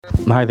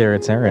Hi there,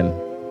 it's Aaron.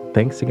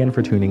 Thanks again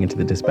for tuning into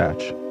The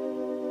Dispatch.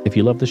 If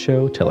you love the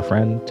show, tell a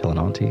friend, tell an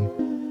auntie.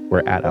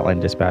 We're at Outline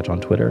Dispatch on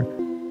Twitter,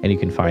 and you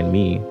can find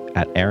me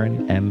at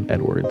Aaron M.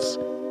 Edwards.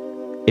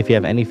 If you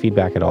have any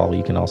feedback at all,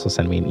 you can also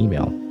send me an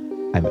email.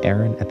 I'm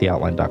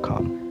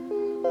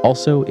aaron@theoutline.com.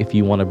 Also, if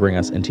you want to bring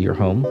us into your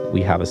home,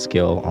 we have a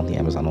skill on the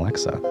Amazon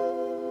Alexa.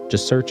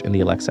 Just search in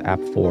the Alexa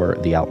app for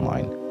The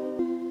Outline.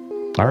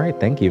 All right,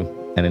 thank you,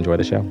 and enjoy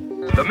the show.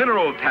 The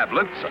mineral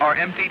tablets are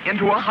emptied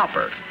into a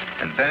hopper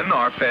and then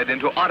are fed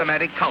into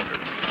automatic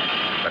counters.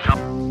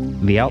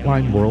 The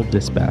Outline World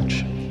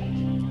Dispatch.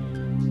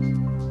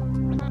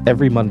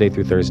 Every Monday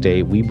through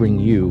Thursday, we bring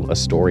you a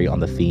story on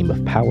the theme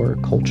of power,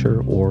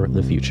 culture, or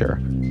the future,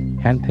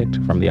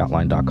 handpicked from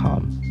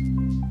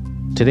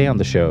theoutline.com. Today on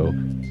the show,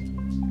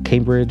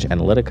 Cambridge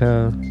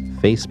Analytica,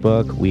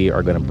 Facebook. We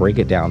are going to break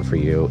it down for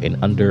you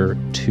in under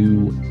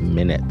 2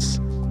 minutes.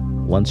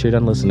 Once you're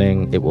done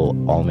listening, it will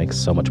all make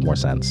so much more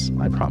sense,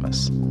 I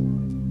promise.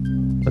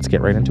 Let's get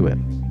right into it.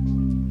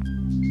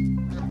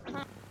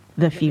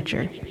 The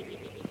future.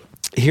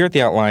 Here at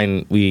The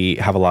Outline, we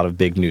have a lot of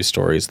big news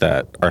stories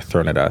that are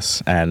thrown at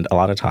us, and a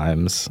lot of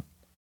times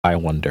I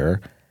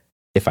wonder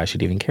if I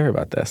should even care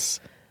about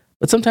this.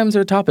 But sometimes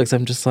there are topics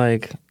I'm just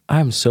like,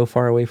 I'm so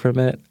far away from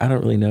it. I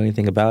don't really know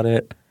anything about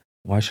it.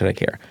 Why should I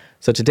care?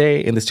 So today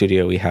in the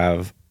studio, we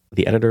have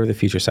the editor of the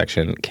Future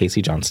section,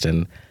 Casey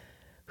Johnston,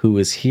 who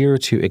is here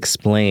to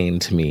explain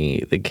to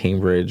me the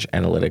Cambridge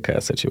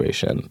Analytica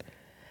situation.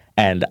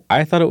 And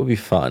I thought it would be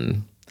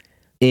fun.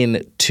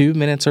 In 2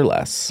 minutes or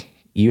less,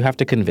 you have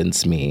to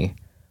convince me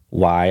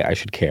why I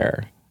should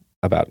care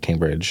about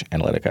Cambridge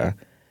Analytica.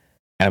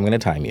 And I'm going to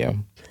time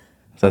you.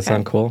 Does that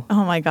sound cool?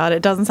 Oh my God,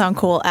 it doesn't sound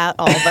cool at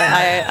all, but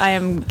I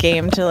am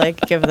game to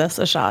give this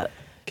a shot.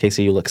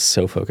 Casey, you look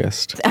so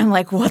focused. I'm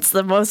like, what's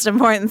the most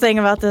important thing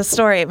about this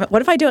story?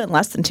 What if I do it in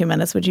less than 2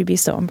 minutes? Would you be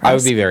so impressed? I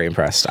would be very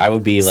impressed. I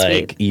would be Sweet.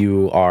 Like,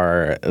 you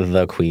are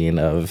the queen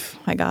of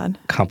my God.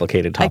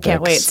 Complicated topics. I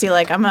can't wait. See,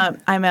 I'm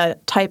a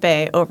type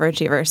A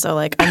overachiever, so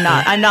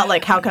I'm not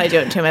like, how can I do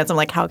it in 2 minutes? I'm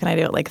like, how can I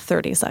do it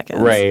 30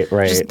 seconds? Right.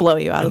 Just blow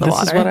you out of the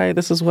water.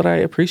 This is what I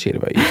appreciate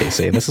about you,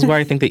 Casey. And this is why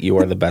I think that you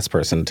are the best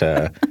person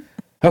to.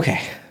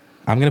 Okay,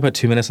 I'm gonna put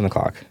 2 minutes on the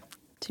clock.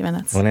 2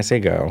 minutes. When I say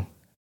go,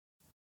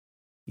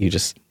 you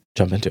just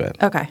jump into it.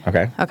 Okay.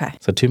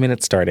 So 2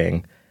 minutes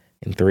starting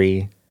in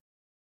 3,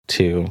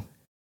 2,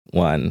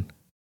 1,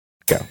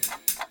 go.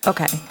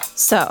 Okay.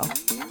 So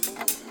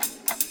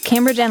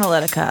Cambridge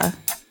Analytica,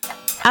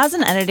 as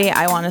an entity,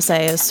 I want to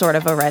say is sort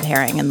of a red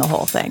herring in the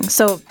whole thing.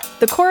 So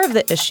the core of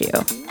the issue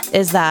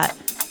is that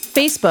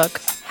Facebook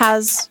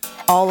has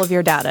all of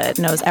your data. It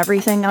knows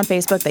everything on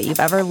Facebook that you've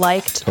ever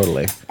liked.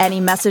 Totally.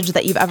 Any message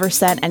that you've ever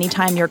sent,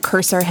 anytime your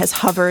cursor has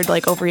hovered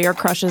over your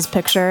crush's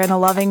picture in a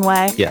loving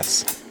way.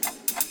 Yes.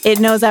 It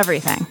knows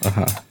everything.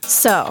 Uh-huh.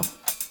 So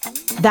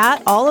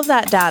all of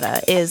that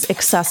data is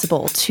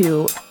accessible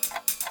to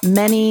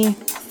many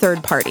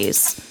third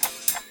parties.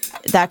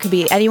 That could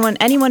be anyone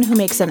who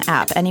makes an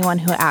app, anyone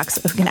who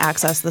can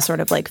access the sort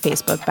of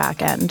Facebook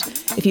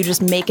backend. If you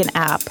just make an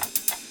app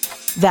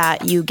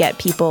that you get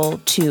people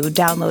to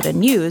download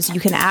and use, you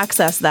can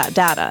access that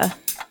data.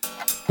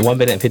 1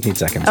 minute and 15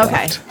 seconds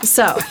left.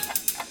 So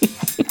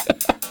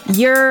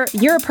you're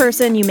a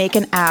person, you make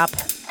an app,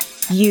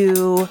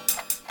 you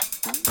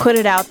put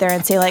it out there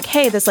and say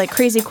hey, this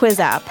crazy quiz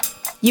app,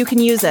 you can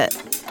use it.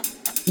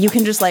 You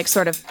can just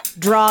sort of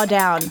draw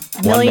down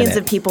millions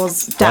of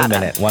people's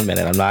data. 1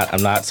 minute.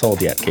 I'm not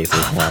sold yet, Casey.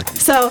 Come on.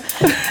 So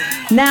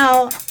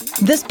now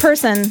this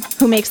person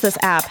who makes this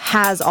app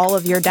has all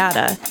of your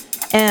data,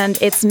 and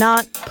it's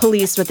not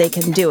policed what they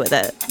can do with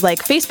it.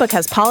 Facebook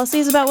has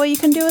policies about what you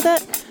can do with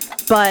it,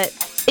 but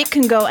it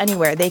can go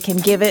anywhere. They can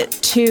give it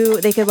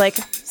to, they could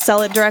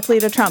sell it directly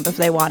to Trump if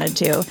they wanted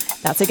to.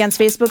 That's against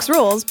Facebook's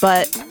rules,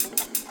 but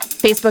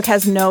Facebook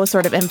has no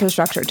sort of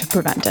infrastructure to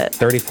prevent it.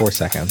 34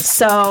 seconds.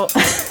 So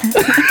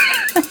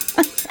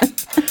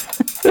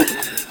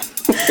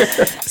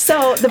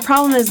the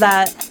problem is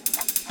that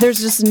there's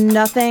just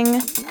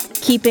nothing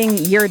keeping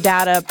your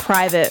data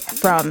private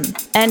from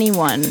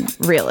anyone,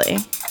 really.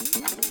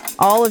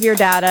 All of your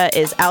data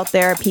is out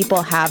there.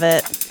 People have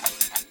it,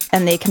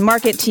 and they can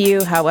market to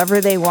you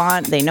however they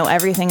want. They know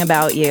everything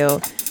about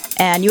you,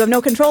 and you have no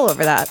control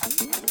over that.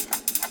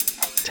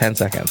 10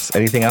 seconds.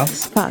 Anything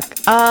else? Fuck.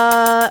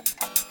 I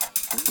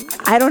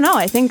don't know.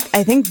 I think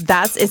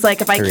that's, it's if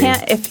 3, I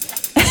can't,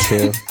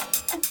 2,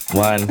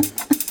 1.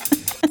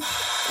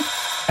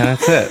 And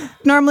that's it.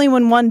 Normally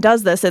when one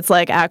does this, it's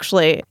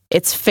actually,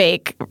 it's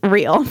fake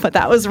real, but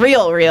that was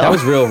real. That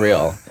was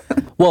real.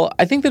 Well,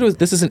 I think that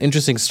this is an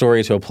interesting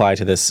story to apply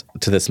to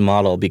this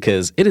model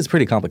because it is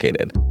pretty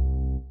complicated.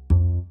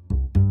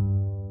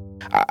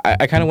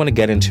 I kind of want to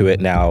get into it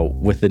now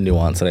with the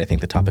nuance that I think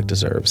the topic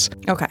deserves.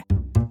 Okay.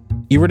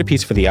 You wrote a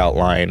piece for The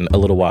Outline a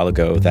little while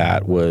ago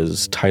that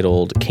was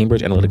titled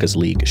Cambridge Analytica's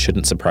Leak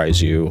Shouldn't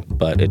Surprise You,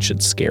 but It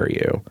Should Scare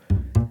You.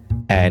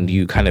 And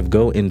you kind of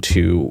go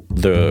into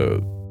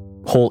the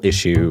whole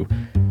issue,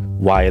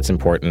 why it's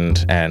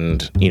important,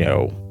 and,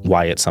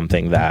 why it's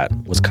something that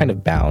was kind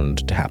of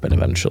bound to happen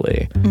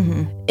eventually.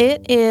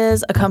 It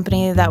is a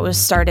company that was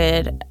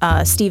started,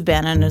 Steve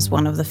Bannon is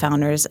one of the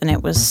founders, and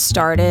it was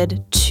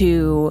started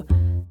to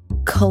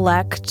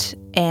collect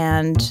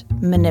and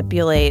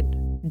manipulate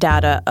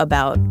data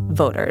about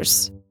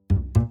voters.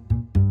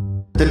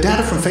 The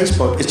data from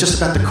Facebook is just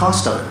about the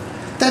cost of it.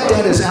 That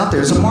data is out there.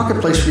 There's a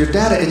marketplace for your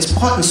data. It's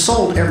bought and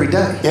sold every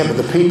day. Yeah, but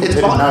the people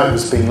didn't know it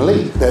was being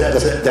leaked.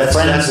 That's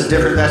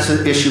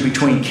the issue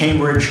between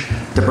Cambridge,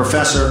 the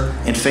professor,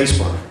 and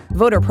Facebook.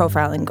 Voter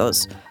profiling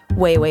goes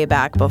way, way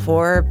back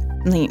before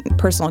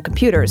personal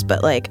computers,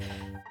 but like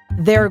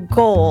their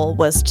goal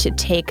was to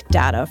take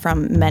data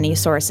from many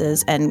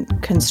sources and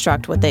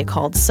construct what they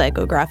called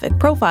psychographic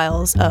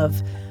profiles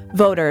of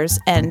voters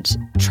and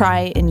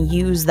try and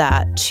use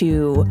that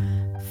to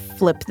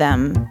flip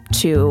them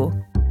to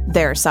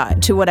their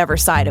side, to whatever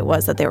side it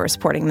was that they were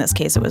supporting. In this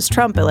case, it was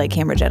Trump, but like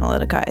Cambridge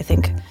Analytica, I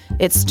think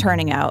it's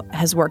turning out,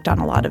 has worked on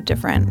a lot of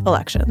different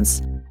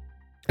elections.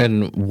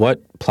 And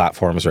what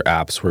platforms or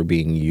apps were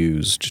being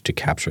used to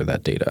capture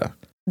that data?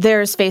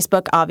 There's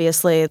Facebook,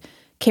 obviously.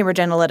 Cambridge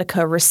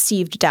Analytica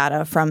received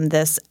data from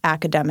this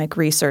academic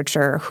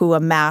researcher who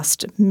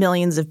amassed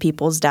millions of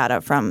people's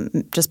data from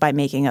just by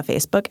making a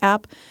Facebook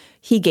app.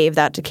 He gave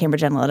that to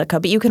Cambridge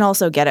Analytica, but you can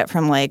also get it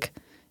from like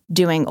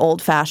doing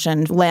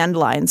old-fashioned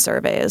landline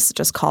surveys,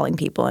 just calling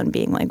people and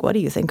being like, what do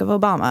you think of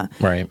Obama?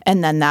 Right.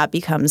 And then that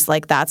becomes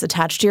like that's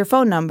attached to your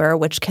phone number,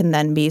 which can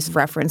then be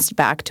referenced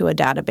back to a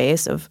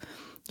database of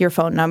your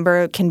phone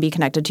number, can be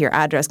connected to your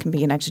address, can be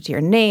connected to your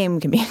name,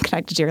 can be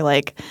connected to your,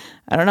 like,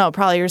 I don't know,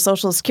 probably your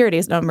social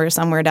security number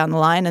somewhere down the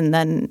line. And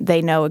then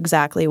they know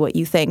exactly what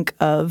you think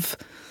of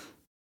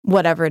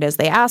whatever it is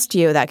they asked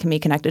you. That can be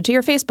connected to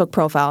your Facebook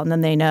profile. And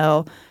then they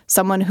know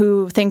someone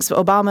who thinks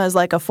Obama is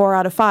like a 4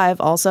 out of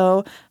 5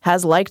 also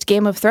has liked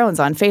Game of Thrones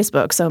on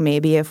Facebook. So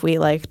maybe if we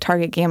like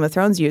target Game of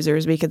Thrones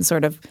users, we can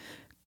sort of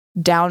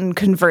down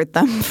convert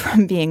them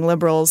from being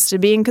liberals to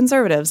being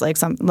conservatives. Like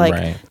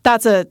right.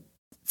 That's a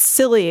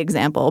silly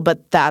example,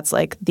 but that's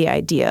like the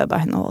idea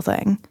behind the whole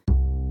thing.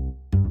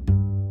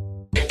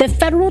 The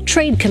Federal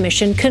Trade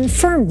Commission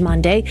confirmed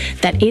Monday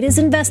that it is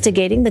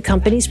investigating the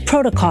company's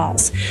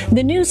protocols.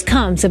 The news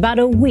comes about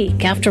a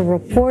week after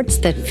reports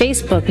that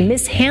Facebook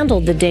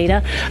mishandled the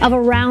data of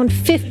around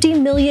 50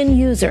 million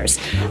users.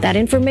 That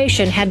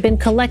information had been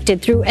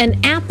collected through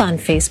an app on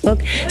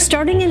Facebook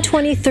starting in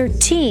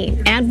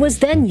 2013 and was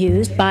then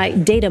used by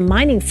data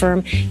mining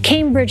firm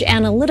Cambridge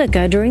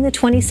Analytica during the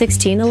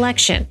 2016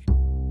 election.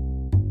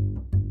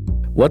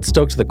 What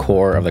stoked the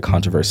core of the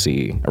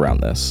controversy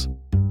around this?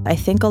 I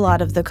think a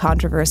lot of the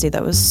controversy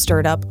that was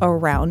stirred up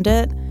around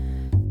it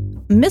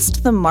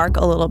missed the mark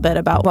a little bit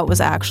about what was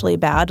actually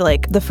bad.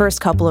 Like the first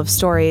couple of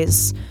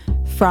stories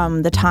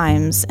from The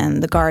Times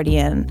and The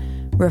Guardian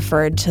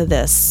referred to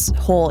this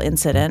whole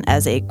incident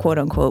as a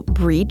quote-unquote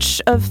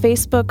breach of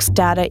Facebook's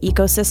data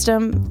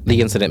ecosystem.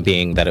 The incident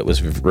being that it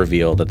was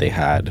revealed that they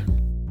had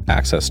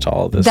access to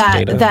all this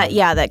data?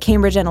 That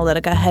Cambridge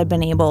Analytica had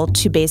been able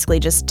to basically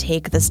just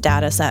take this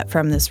data set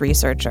from this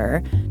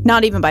researcher,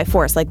 not even by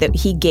force, like that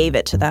he gave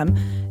it to them,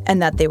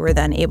 and that they were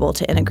then able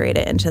to integrate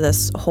it into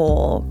this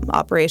whole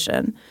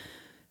operation.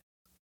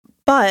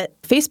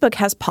 But Facebook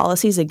has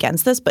policies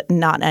against this, but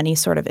not any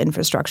sort of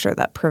infrastructure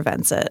that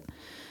prevents it.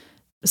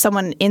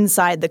 Someone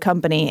inside the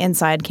company,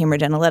 inside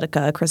Cambridge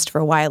Analytica,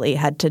 Christopher Wiley,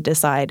 had to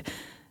decide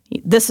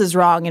this is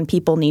wrong and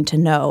people need to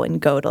know and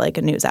go to like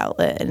a news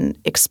outlet and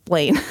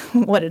explain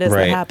what it is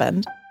that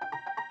happened.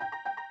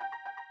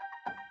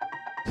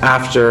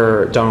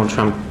 After Donald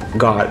Trump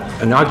got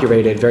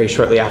inaugurated, very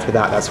shortly after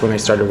that, that's when I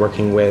started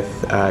working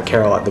with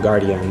Carol at The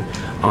Guardian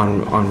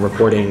on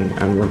reporting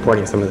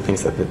some of the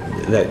things that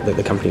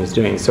the company was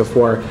doing. So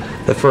for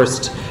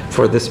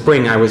the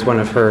spring, I was one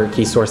of her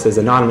key sources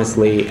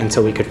anonymously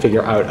until we could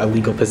figure out a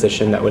legal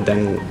position that would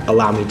then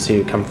allow me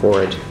to come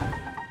forward.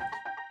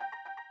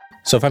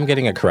 So if I'm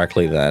getting it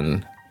correctly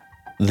then,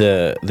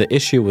 the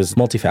issue was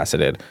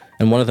multifaceted.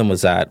 And one of them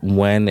was that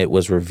when it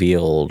was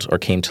revealed or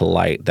came to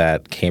light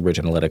that Cambridge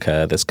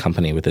Analytica, this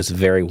company with this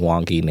very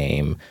wonky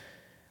name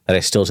that I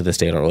still to this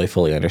day don't really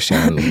fully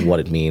understand what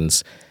it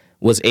means,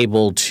 was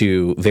able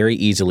to very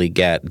easily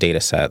get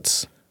data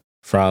sets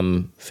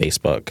from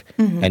Facebook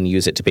and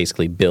use it to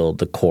basically build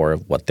the core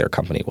of what their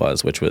company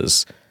was, which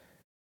was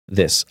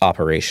this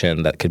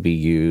operation that could be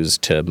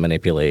used to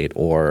manipulate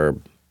or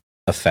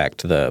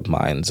affect the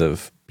minds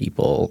of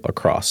people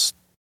across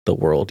the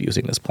world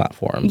using this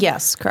platform.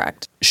 Yes,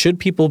 correct. Should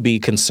people be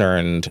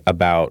concerned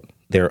about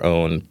their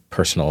own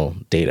personal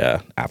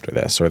data after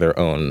this or their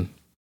own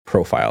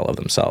profile of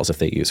themselves if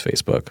they use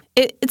Facebook?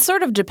 It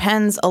sort of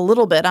depends a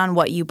little bit on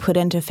what you put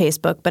into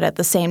Facebook, but at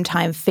the same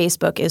time,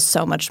 Facebook is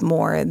so much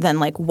more than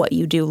like what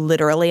you do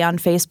literally on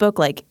Facebook.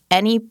 Like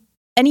any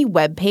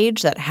web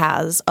page that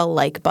has a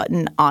like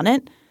button on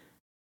it,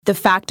 the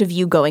fact of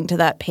you going to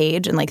that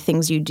page and like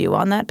things you do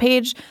on that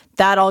page,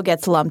 that all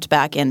gets lumped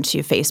back into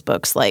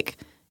Facebook's like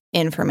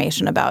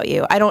information about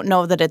you. I don't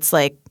know that it's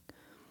like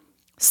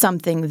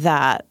something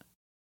that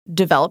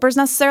developers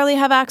necessarily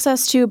have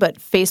access to, but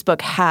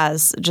Facebook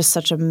has just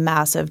such a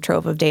massive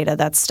trove of data.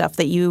 That's stuff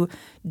that you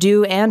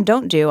do and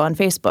don't do on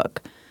Facebook.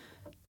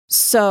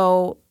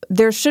 So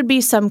there should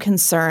be some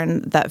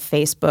concern that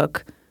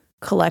Facebook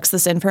collects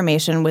this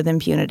information with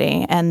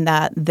impunity and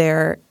that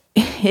there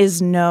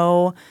is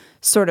no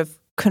sort of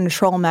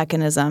control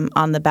mechanism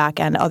on the back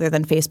end other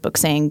than Facebook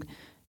saying,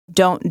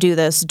 don't do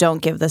this,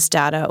 don't give this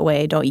data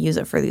away, don't use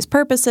it for these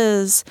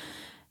purposes.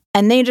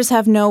 And they just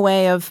have no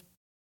way of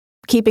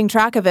keeping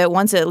track of it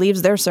once it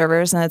leaves their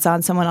servers and it's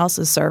on someone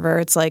else's server.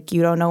 It's like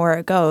you don't know where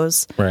it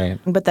goes. Right.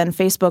 But then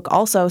Facebook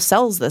also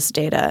sells this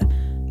data.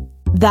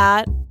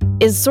 That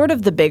is sort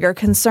of the bigger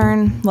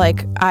concern.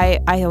 Like I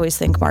always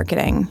think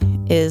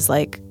marketing is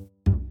like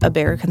a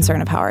bigger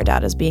concern of how our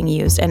data is being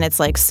used. And it's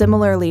like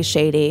similarly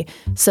shady,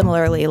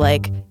 similarly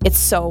like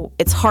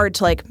it's hard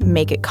to like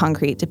make it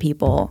concrete to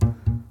people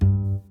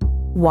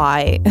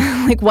why,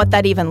 like what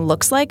that even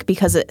looks like,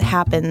 because it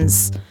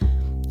happens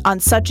on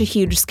such a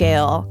huge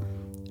scale,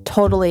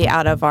 totally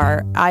out of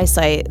our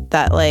eyesight,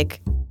 that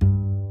like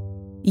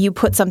you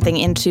put something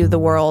into the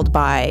world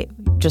by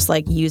just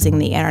like using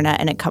the internet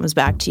and it comes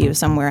back to you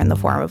somewhere in the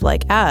form of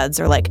like ads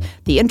or like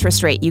the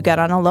interest rate you get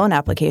on a loan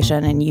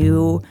application, and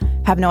you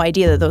have no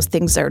idea that those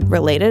things are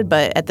related,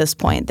 but at this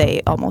point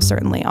they almost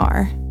certainly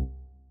are.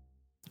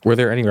 Were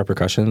there any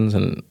repercussions,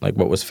 and like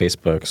what was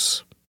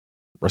Facebook's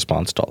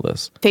response to all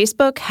this?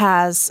 Facebook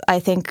has,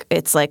 I think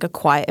it's like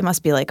it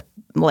must be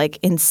like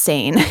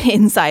insane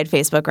inside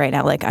Facebook right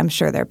now. Like I'm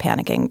sure they're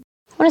panicking.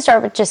 I want to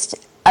start with just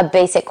a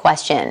basic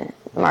question,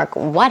 Mark.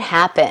 What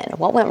happened?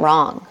 What went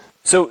wrong?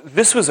 So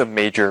this was a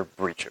major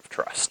breach of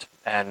trust,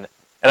 and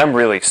I'm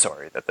really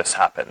sorry that this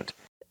happened.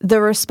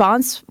 The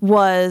response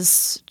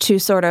was to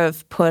sort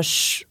of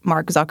push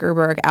Mark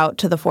Zuckerberg out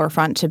to the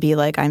forefront to be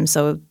like, I'm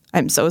so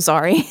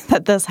sorry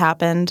that this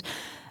happened.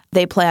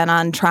 They plan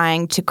on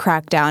trying to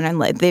crack down,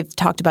 and they've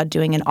talked about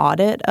doing an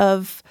audit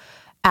of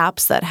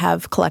apps that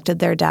have collected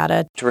their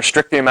data to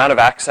restrict the amount of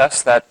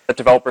access that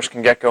developers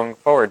can get going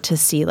forward, to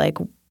see like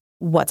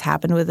what's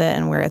happened with it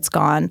and where it's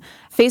gone.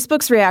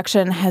 Facebook's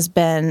reaction has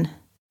been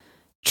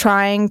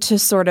trying to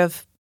sort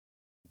of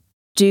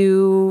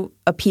do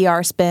a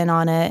PR spin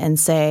on it and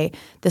say,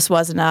 this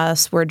wasn't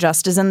us, we're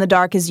just as in the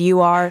dark as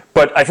you are.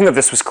 But I think that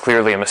this was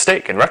clearly a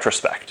mistake in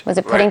retrospect. Was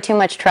it putting too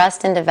much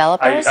trust in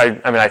developers? I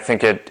mean, I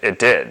think it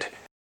did.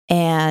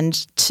 And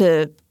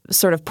to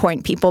sort of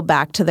point people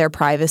back to their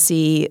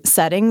privacy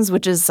settings,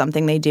 which is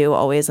something they do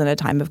always in a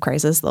time of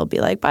crisis. They'll be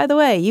like, by the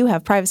way, you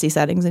have privacy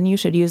settings and you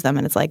should use them.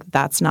 And it's like,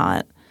 that's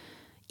not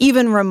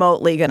even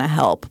remotely going to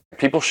help.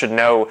 People should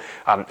know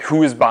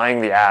who is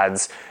buying the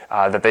ads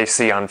that they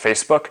see on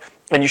Facebook.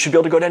 And you should be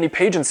able to go to any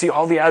page and see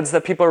all the ads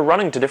that people are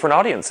running to different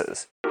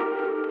audiences.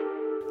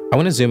 I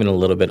want to zoom in a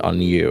little bit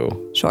on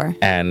you. Sure.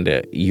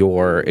 And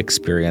your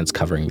experience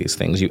covering these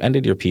things. You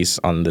ended your piece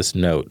on this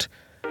note.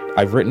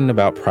 I've written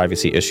about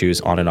privacy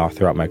issues on and off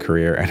throughout my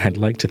career, and I'd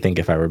like to think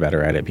if I were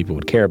better at it, people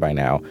would care by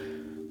now.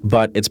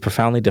 But it's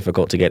profoundly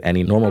difficult to get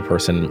any normal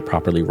person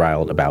properly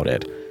riled about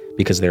it,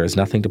 because there is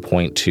nothing to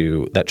point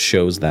to that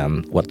shows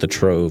them what the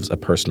troves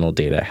of personal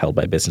data held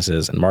by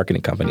businesses and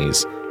marketing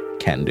companies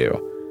can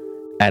do.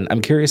 And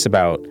I'm curious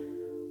about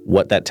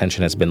what that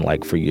tension has been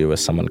like for you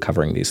as someone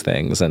covering these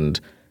things, and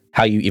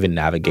how you even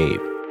navigate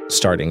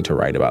starting to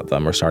write about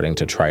them or starting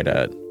to try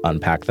to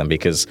unpack them,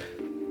 because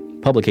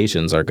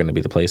publications are going to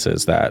be the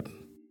places that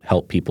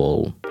help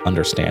people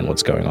understand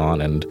what's going on.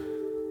 And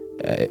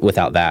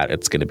without that,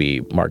 it's going to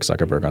be Mark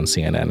Zuckerberg on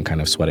CNN kind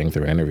of sweating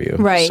through an interview.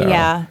 Right,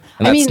 yeah.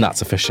 And that's not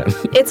sufficient.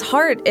 It's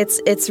hard.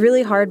 It's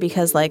really hard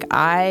because like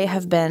I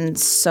have been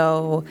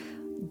so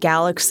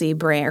galaxy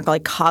brain or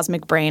like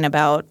cosmic brain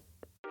about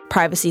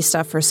privacy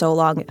stuff for so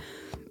long.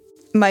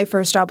 My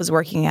first job was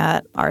working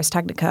at Ars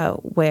Technica,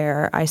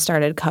 where I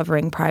started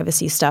covering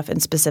privacy stuff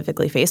and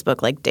specifically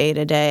Facebook like day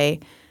to day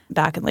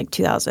back in like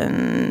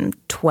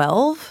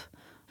 2012.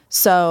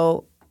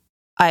 So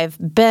I've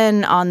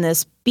been on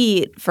this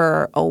beat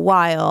for a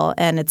while,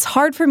 and it's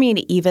hard for me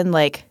to even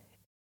like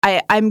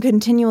I'm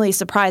continually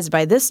surprised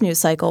by this news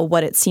cycle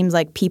what it seems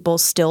like people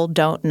still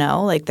don't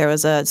know. Like there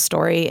was a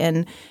story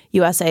in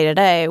USA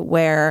Today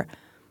where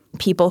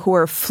people who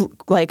are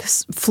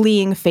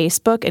fleeing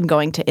Facebook and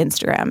going to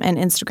Instagram, and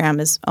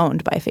Instagram is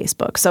owned by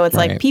Facebook. So it's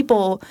like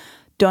people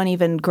don't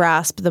even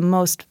grasp the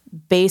most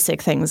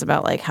basic things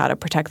about like how to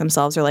protect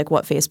themselves or like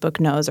what Facebook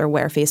knows or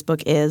where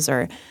Facebook is,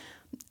 or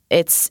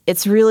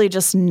it's really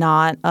just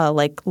not a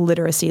like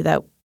literacy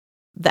that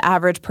the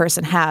average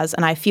person has.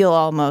 And I feel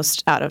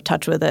almost out of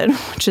touch with it,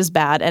 which is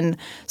bad, and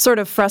sort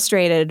of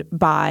frustrated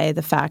by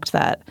the fact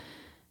that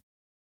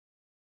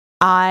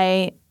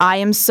I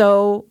am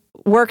so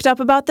worked up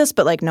about this,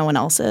 but like no one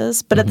else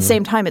is. But at the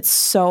same time, it's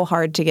so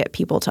hard to get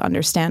people to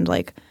understand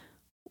like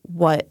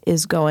what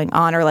is going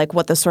on or like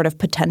what the sort of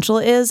potential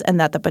is, and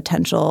that the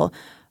potential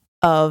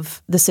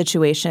of the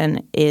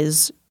situation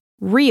is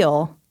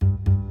real.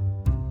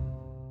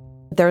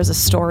 There was a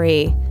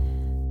story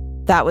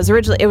that was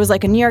it was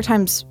like a New York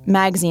Times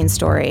Magazine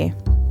story,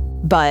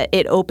 but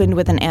it opened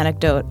with an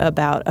anecdote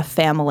about a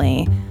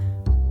family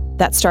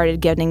that started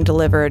getting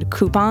delivered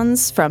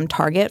coupons from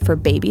Target for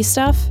baby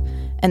stuff.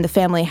 And the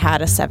family had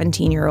a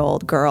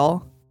 17-year-old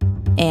girl.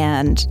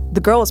 And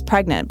the girl was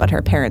pregnant, but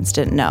her parents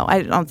didn't know.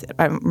 I don't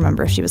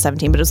remember if she was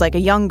 17, but it was like a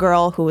young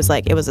girl who was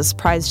like, it was a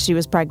surprise she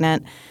was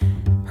pregnant.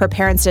 Her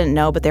parents didn't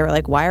know, but they were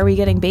like, why are we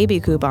getting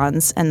baby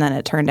coupons? And then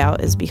it turned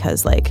out is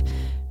because like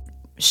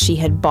she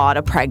had bought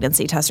a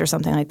pregnancy test or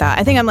something like that.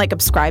 I think I'm like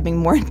ascribing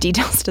more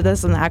details to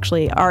this than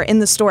actually are in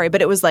the story,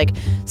 but it was like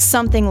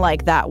something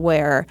like that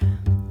where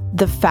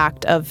the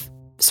fact of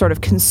sort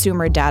of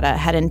consumer data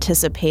had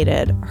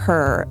anticipated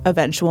her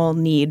eventual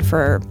need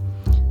for,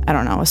 I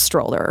don't know, a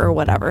stroller or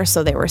whatever.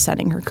 So they were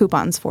sending her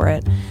coupons for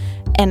it.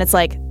 And it's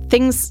like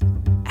things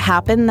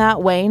happen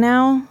that way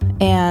now.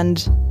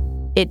 And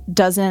it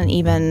doesn't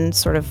even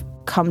sort of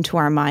come to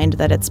our mind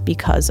that it's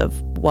because of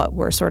what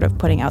we're sort of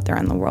putting out there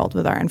in the world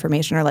with our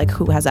information, or like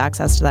who has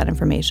access to that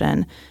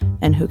information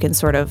and who can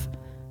sort of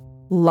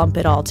lump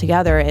it all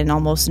together and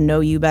almost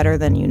know you better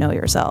than you know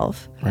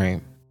yourself.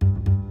 Right.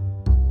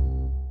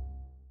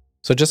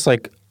 So just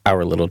like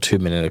our little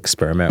 2-minute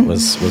experiment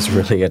was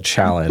really a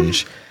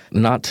challenge,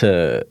 not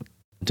to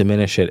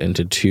diminish it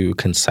into too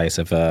concise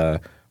of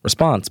a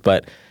response,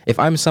 but if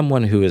I'm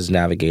someone who is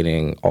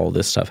navigating all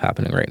this stuff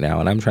happening right now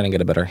and I'm trying to get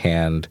a better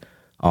hand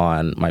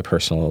on my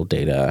personal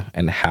data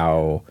and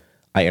how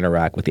I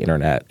interact with the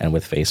internet and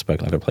with Facebook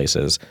and other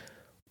places,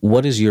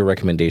 what is your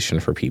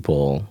recommendation for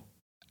people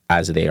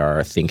as they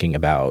are thinking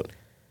about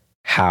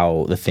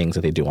how the things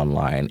that they do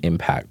online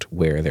impact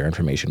where their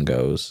information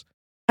goes?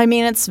 I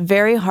mean, it's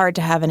very hard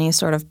to have any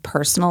sort of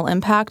personal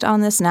impact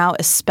on this now,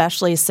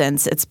 especially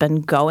since it's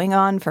been going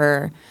on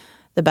for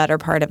the better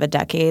part of a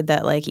decade,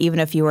 that like even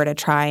if you were to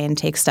try and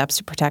take steps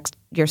to protect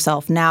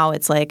yourself now,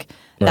 it's like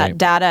that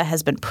data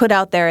has been put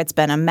out there. It's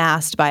been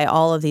amassed by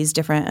all of these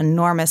different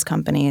enormous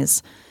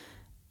companies,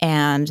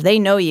 and they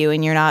know you,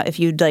 and you're not, if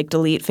you like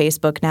delete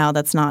Facebook now,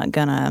 that's not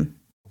gonna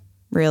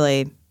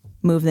really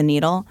move the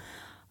needle.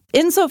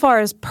 Insofar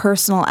as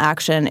personal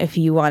action, if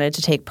you wanted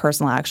to take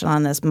personal action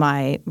on this,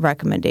 my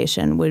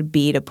recommendation would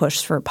be to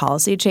push for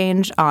policy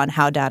change on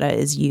how data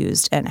is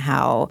used and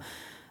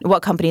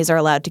what companies are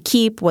allowed to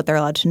keep, what they're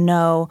allowed to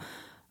know,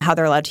 how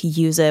they're allowed to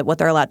use it, what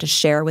they're allowed to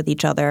share with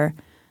each other,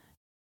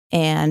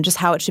 and just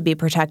how it should be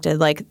protected.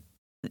 Like,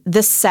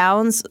 this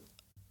sounds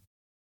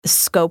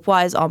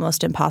scope-wise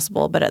almost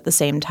impossible, but at the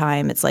same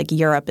time, it's like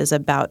Europe is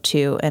about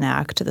to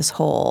enact this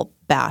whole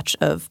batch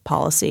of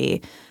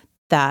policy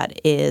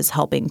that is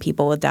helping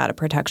people with data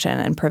protection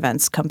and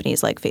prevents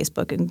companies like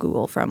Facebook and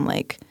Google from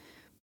like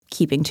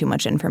keeping too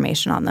much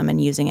information on them and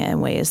using it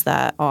in ways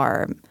that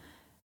are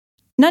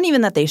not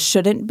even that they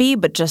shouldn't be,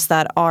 but just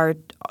that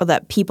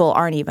people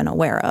aren't even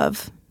aware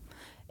of.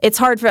 It's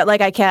hard for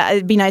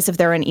it'd be nice if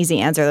there were an easy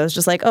answer that was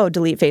just like, oh,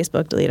 delete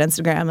Facebook, delete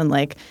Instagram, and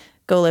like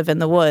go live in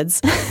the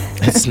woods.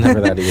 It's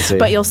never that easy.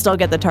 But you'll still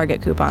get the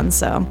Target coupons,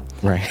 so.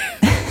 Right.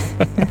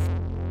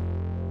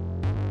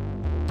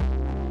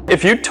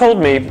 If you told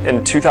me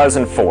in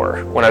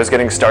 2004, when I was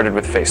getting started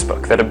with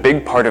Facebook, that a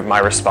big part of my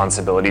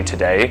responsibility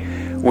today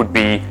would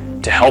be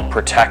to help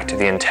protect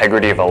the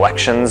integrity of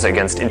elections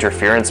against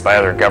interference by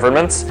other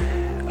governments,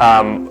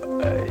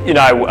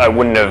 I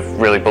wouldn't have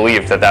really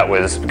believed that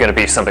was going to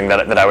be something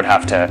that I would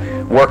have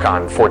to work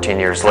on 14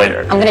 years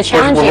later. I'm going to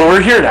challenge you.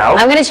 We're here now.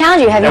 I'm going to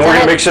challenge you. And we're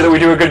going to make sure that we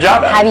do a good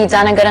job at it. Have you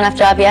done a good enough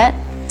job yet?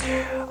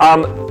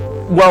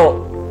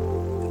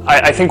 Well,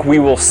 I think we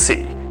will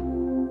see.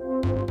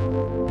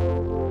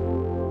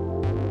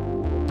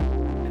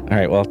 All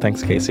right. Well,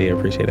 thanks, Casey. I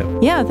appreciate it.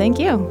 Yeah, thank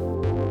you.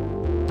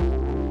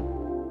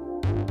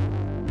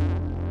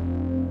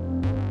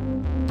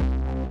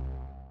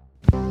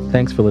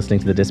 Thanks for listening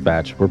to The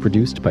Dispatch. We're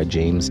produced by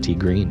James T.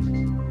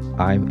 Green.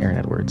 I'm Aaron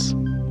Edwards.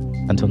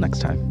 Until next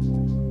time.